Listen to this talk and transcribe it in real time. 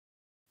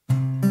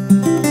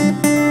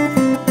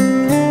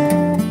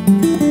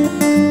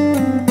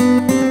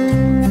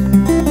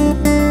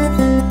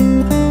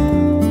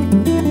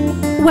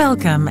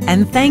Welcome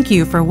and thank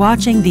you for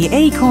watching the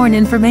ACORN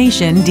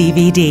Information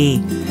DVD.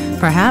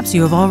 Perhaps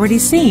you have already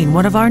seen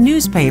one of our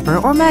newspaper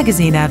or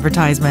magazine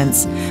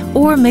advertisements,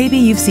 or maybe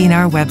you've seen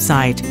our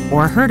website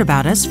or heard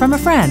about us from a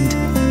friend.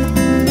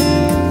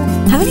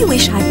 I really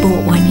wish I'd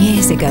bought one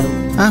years ago.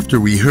 After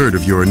we heard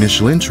of your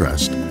initial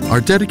interest, our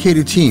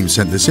dedicated team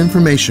sent this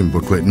information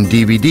booklet and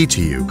DVD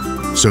to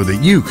you so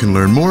that you can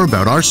learn more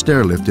about our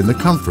stair lift in the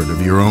comfort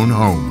of your own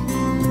home.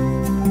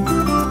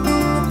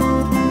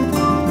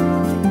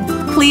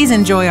 Please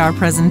enjoy our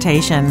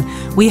presentation.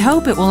 We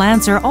hope it will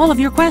answer all of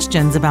your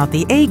questions about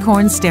the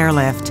ACORN stair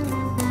lift.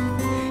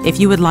 If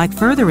you would like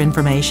further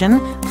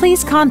information,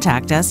 please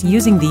contact us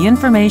using the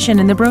information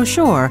in the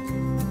brochure.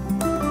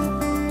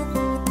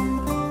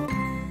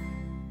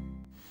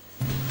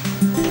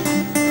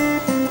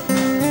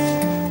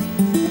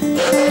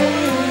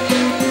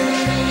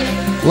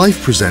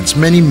 Life presents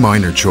many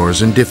minor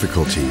chores and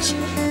difficulties,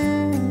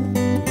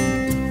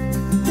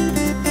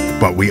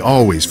 but we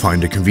always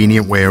find a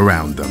convenient way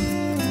around them.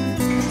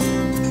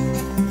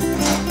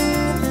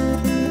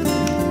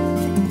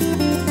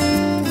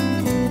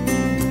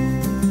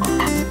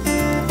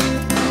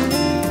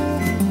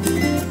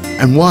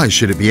 And why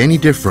should it be any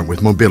different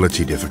with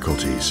mobility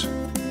difficulties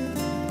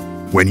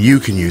when you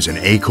can use an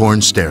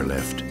ACORN stair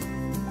lift?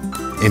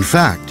 In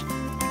fact,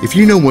 if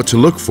you know what to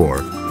look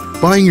for,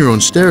 buying your own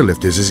stair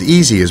lift is as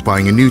easy as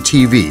buying a new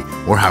TV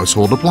or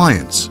household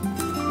appliance.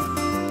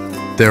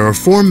 There are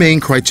 4 main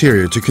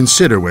criteria to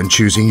consider when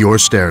choosing your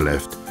stair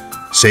lift: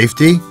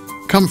 safety,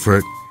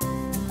 comfort,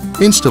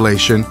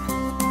 installation,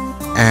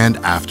 and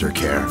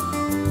aftercare.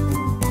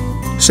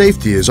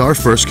 Safety is our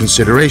first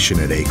consideration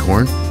at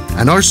ACORN,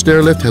 and our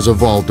stair lift has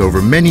evolved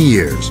over many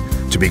years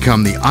to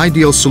become the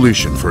ideal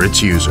solution for its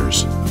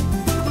users.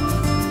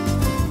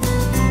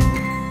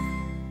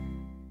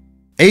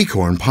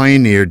 ACORN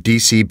pioneered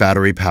DC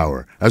battery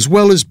power, as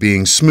well as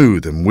being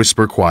smooth and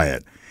whisper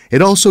quiet.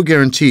 It also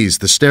guarantees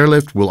the stair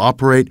lift will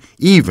operate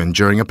even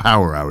during a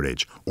power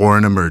outage or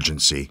an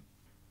emergency.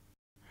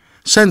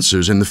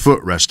 Sensors in the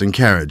footrest and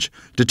carriage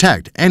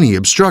detect any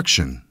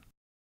obstruction.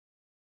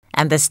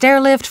 And the stair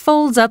lift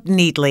folds up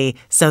neatly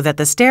so that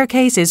the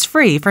staircase is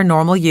free for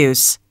normal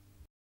use.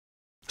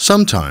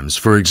 Sometimes,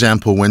 for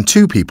example, when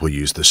 2 people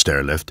use the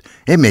stair lift,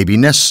 it may be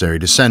necessary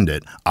to send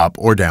it up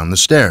or down the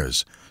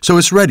stairs, so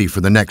it's ready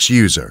for the next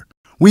user.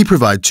 We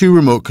provide 2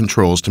 remote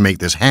controls to make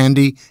this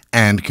handy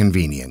and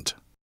convenient.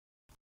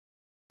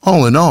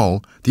 All in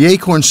all, the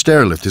ACORN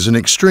stair lift is an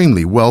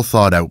extremely well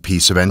thought out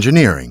piece of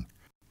engineering.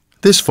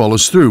 This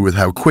follows through with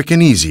how quick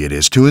and easy it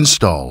is to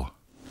install.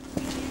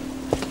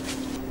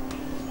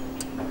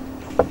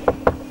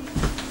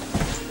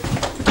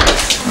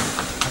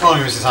 Good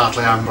morning, Mrs.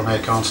 Hartley. I'm from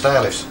ACORN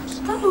Stair Lifts.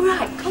 Oh,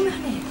 right. Come on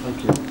in.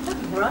 Thank you.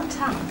 Oh, we're on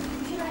time.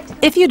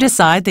 If you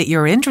decide that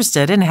you're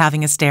interested in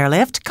having a stair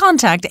lift,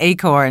 contact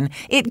ACORN.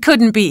 It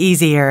couldn't be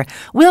easier.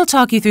 We'll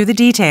talk you through the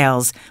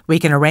details. We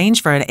can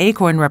arrange for an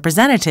ACORN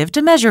representative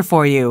to measure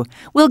for you.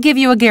 We'll give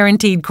you a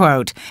guaranteed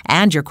quote,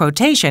 and your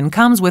quotation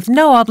comes with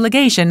no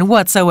obligation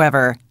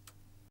whatsoever.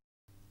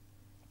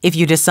 If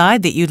you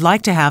decide that you'd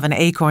like to have an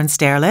ACORN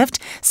stair lift,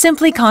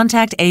 simply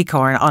contact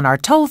ACORN on our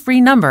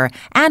toll-free number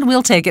and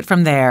we'll take it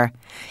from there.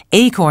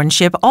 ACORN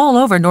ship all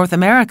over North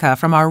America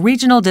from our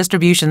regional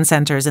distribution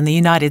centers in the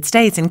United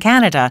States and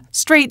Canada,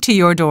 straight to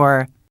your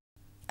door.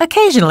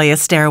 Occasionally a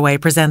stairway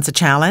presents a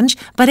challenge,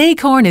 but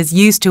ACORN is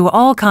used to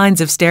all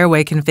kinds of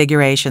stairway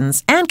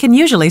configurations and can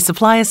usually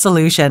supply a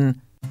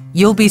solution.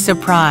 You'll be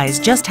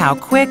surprised just how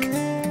quick,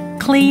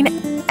 clean,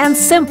 and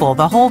simple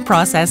the whole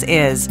process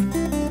is.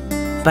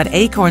 But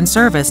ACORN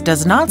service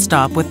does not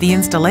stop with the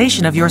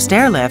installation of your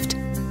stair lift.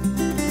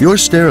 Your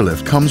stair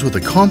lift comes with a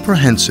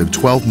comprehensive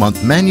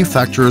 12-month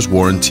manufacturer's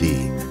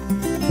warranty.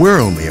 We're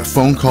only a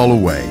phone call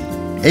away.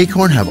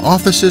 ACORN have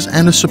offices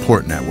and a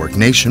support network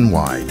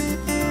nationwide.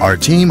 Our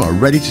team are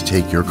ready to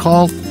take your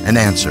call and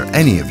answer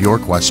any of your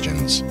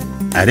questions.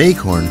 At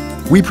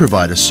ACORN, we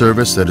provide a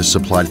service that has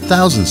supplied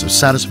thousands of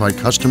satisfied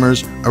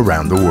customers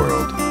around the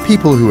world.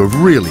 People who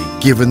have really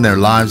given their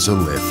lives a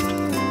lift.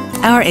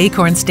 Our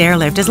ACORN stair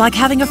lift is like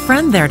having a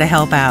friend there to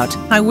help out.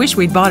 I wish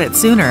we'd bought it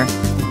sooner.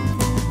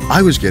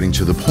 I was getting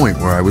to the point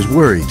where I was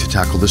worried to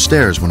tackle the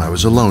stairs when I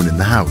was alone in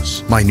the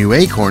house. My new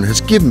ACORN has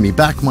given me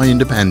back my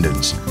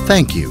independence.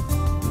 Thank you.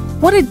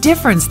 What a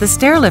difference the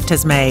stair lift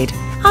has made.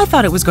 I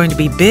thought it was going to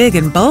be big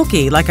and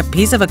bulky, like a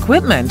piece of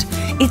equipment.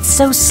 It's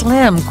so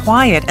slim,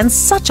 quiet, and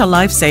such a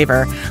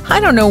lifesaver. I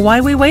don't know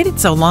why we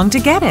waited so long to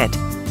get it.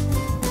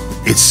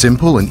 It's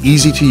simple and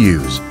easy to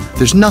use.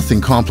 There's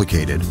nothing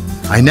complicated.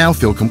 I now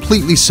feel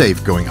completely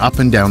safe going up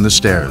and down the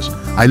stairs.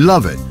 I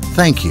love it.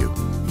 Thank you.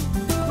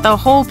 The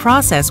whole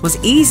process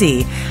was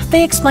easy.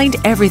 They explained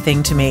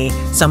everything to me,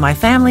 so my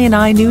family and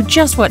I knew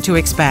just what to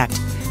expect.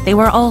 They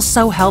were all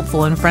so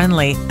helpful and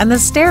friendly, and the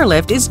stair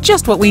lift is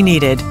just what we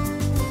needed.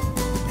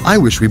 I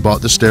wish we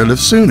bought the stair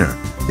lift sooner.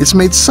 It's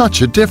made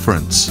such a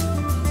difference.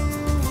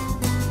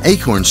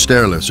 ACORN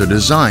stair lifts are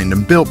designed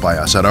and built by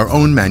us at our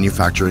own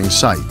manufacturing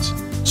sites,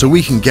 so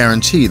we can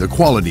guarantee the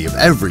quality of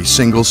every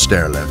single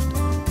stair lift.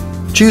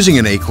 Choosing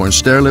an ACORN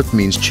stairlift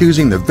means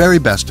choosing the very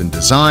best in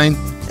design,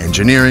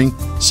 engineering,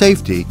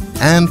 safety,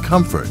 and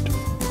comfort.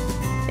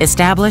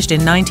 Established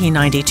in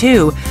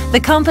 1992, the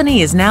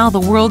company is now the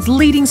world's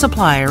leading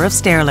supplier of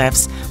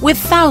stairlifts, with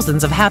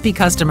thousands of happy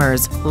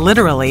customers,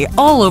 literally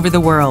all over the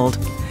world.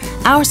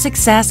 Our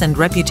success and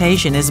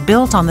reputation is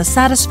built on the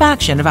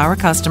satisfaction of our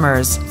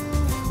customers.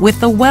 With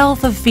the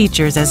wealth of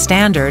features as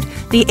standard,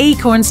 the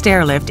ACORN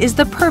stairlift is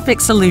the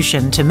perfect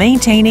solution to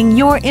maintaining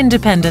your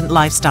independent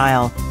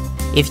lifestyle.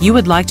 If you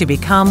would like to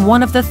become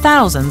one of the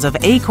thousands of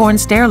ACORN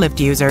stairlift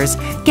users,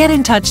 get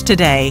in touch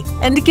today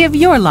and give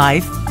your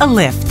life a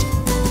lift.